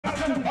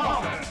Alright,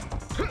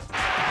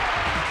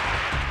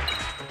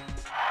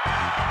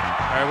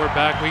 we're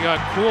back. We got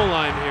Cool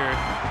Lime here.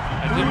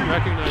 I didn't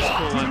recognize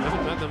Cool Lime. I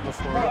haven't met them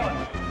before.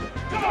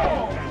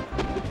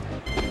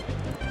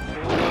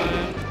 Cool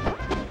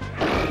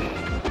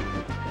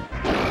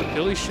Lime.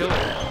 Billy Schilly.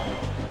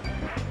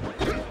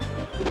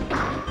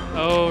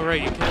 Oh,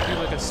 right. You can't do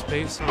like a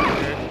space on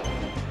here.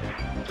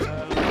 I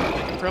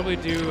can probably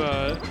do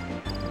a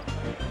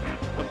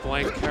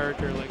blank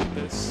character like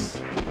this.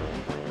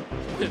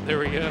 There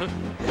we go.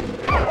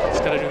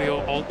 Just gotta do the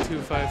old Alt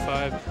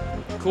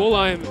 255. Cool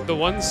Lime, the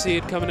 1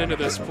 seed coming into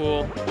this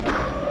pool.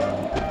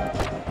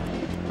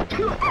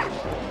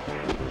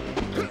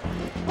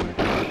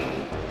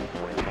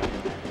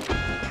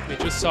 We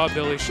just saw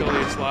Billy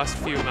Schilly's last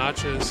few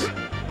matches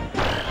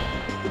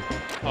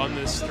on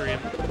this stream.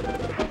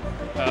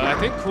 I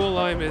think Cool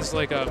Lime is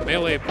like a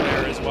melee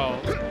player as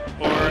well,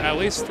 or at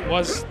least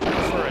was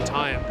for a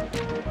time,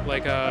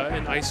 like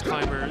in Ice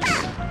Climbers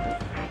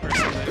or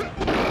something.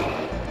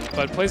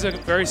 But plays a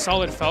very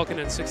solid Falcon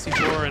in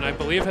 64, and I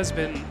believe has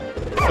been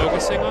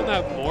focusing on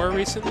that more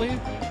recently.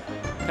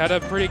 Had a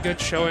pretty good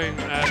showing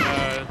at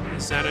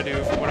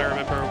Xanadu, from what I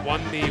remember.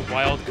 Won the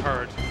wild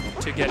card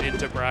to get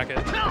into bracket.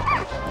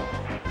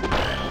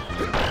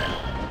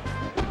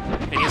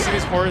 And you see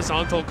these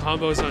horizontal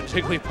combos on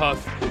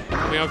Jigglypuff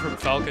coming out from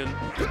Falcon.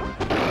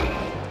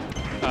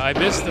 I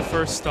missed the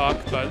first stock,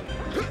 but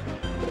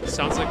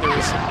sounds like there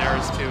was some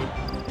nares too.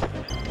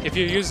 If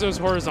you use those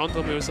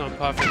horizontal moves on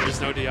Puff and there's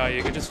no DI,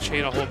 you can just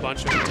chain a whole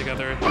bunch of them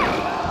together.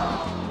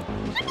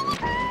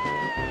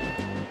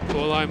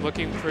 Cool Lime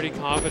looking pretty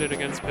confident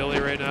against Billy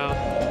right now.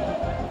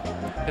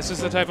 This is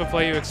the type of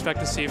play you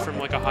expect to see from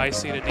like a high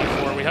seed at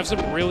D4. We have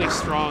some really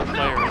strong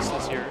players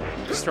this year,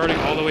 starting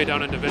all the way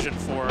down in Division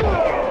 4.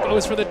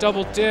 Goes for the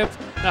double dip,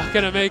 not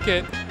gonna make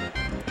it.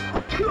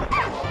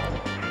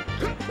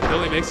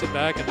 Billy makes it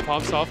back and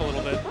pops off a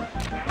little bit.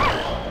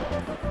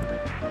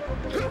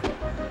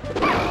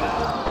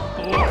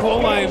 Oh,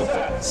 Cool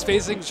Lime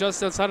spacing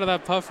just outside of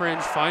that Puff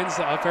range, finds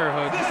the up air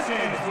hook.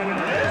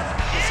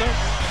 So,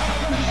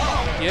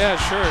 yeah,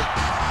 sure.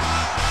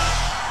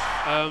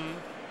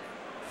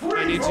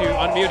 I need to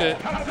unmute it.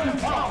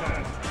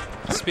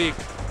 Speak.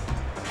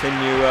 Can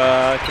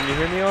you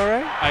hear me all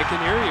right? I can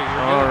hear you.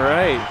 You're all good.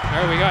 right.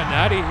 All right, we got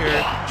Natty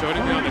here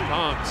joining me on the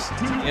comms.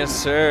 Yes,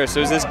 sir. So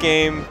is this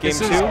game two?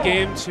 This is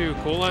game 2.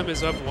 Cool Lime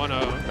is up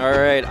 1-0. All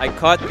right. I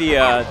caught the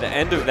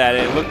end of that,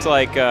 and it looked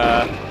like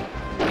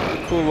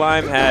Cool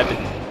Lime had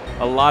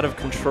a lot of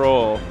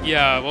control.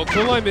 Yeah, well,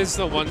 Cool Lime is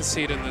the 1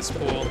 seed in this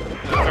pool.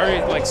 A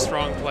very like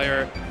strong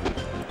player.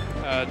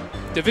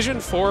 Division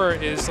 4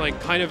 is like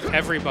kind of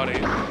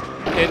everybody.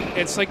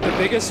 It's like the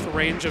biggest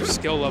range of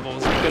skill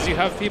levels because you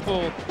have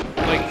people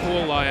like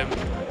Cool Lime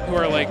who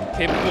are like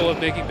capable of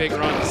making big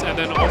runs, and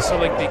then also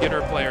like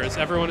beginner players.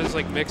 Everyone is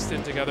like mixed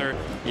in together.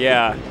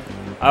 Yeah.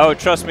 Oh,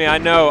 trust me, I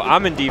know.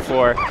 I'm in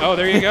D4. Oh,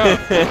 there you go.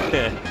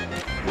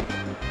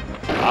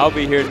 I'll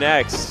be here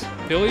next.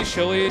 Billy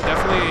Schilly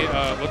definitely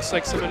looks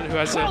like someone who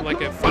has like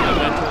a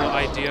fundamental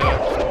idea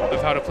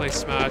of how to play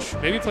Smash.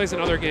 Maybe plays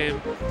another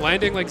game,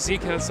 landing like Z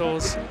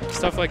cancels,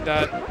 stuff like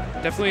that.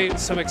 Definitely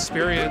some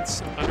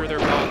experience under their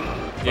belt.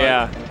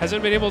 Yeah.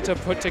 Hasn't been able to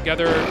put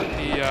together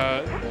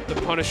the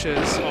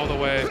punishes all the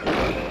way,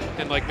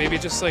 and like maybe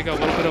just like a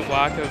little bit of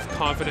lack of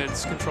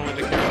confidence controlling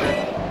the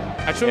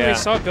character. Actually, we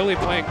saw Billy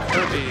playing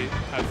Kirby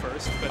at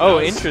first.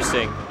 But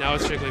interesting. Now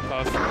it's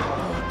Jigglypuff.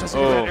 Oh, doesn't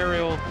get an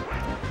aerial.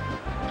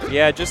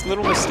 Yeah, just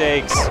little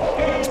mistakes.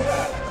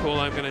 Cool,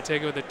 I'm going to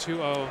take it with a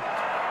 2-0.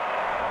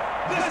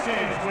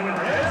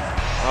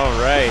 All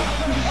right.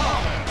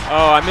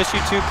 Oh, I miss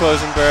you too,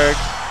 Klosenberg.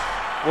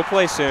 We'll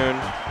play soon.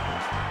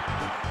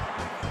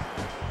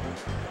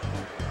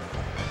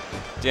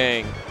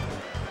 Dang.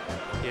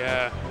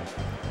 Yeah.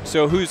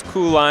 So who's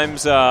Cool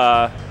Lime's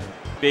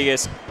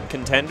biggest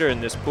contender in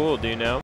this pool, do you know?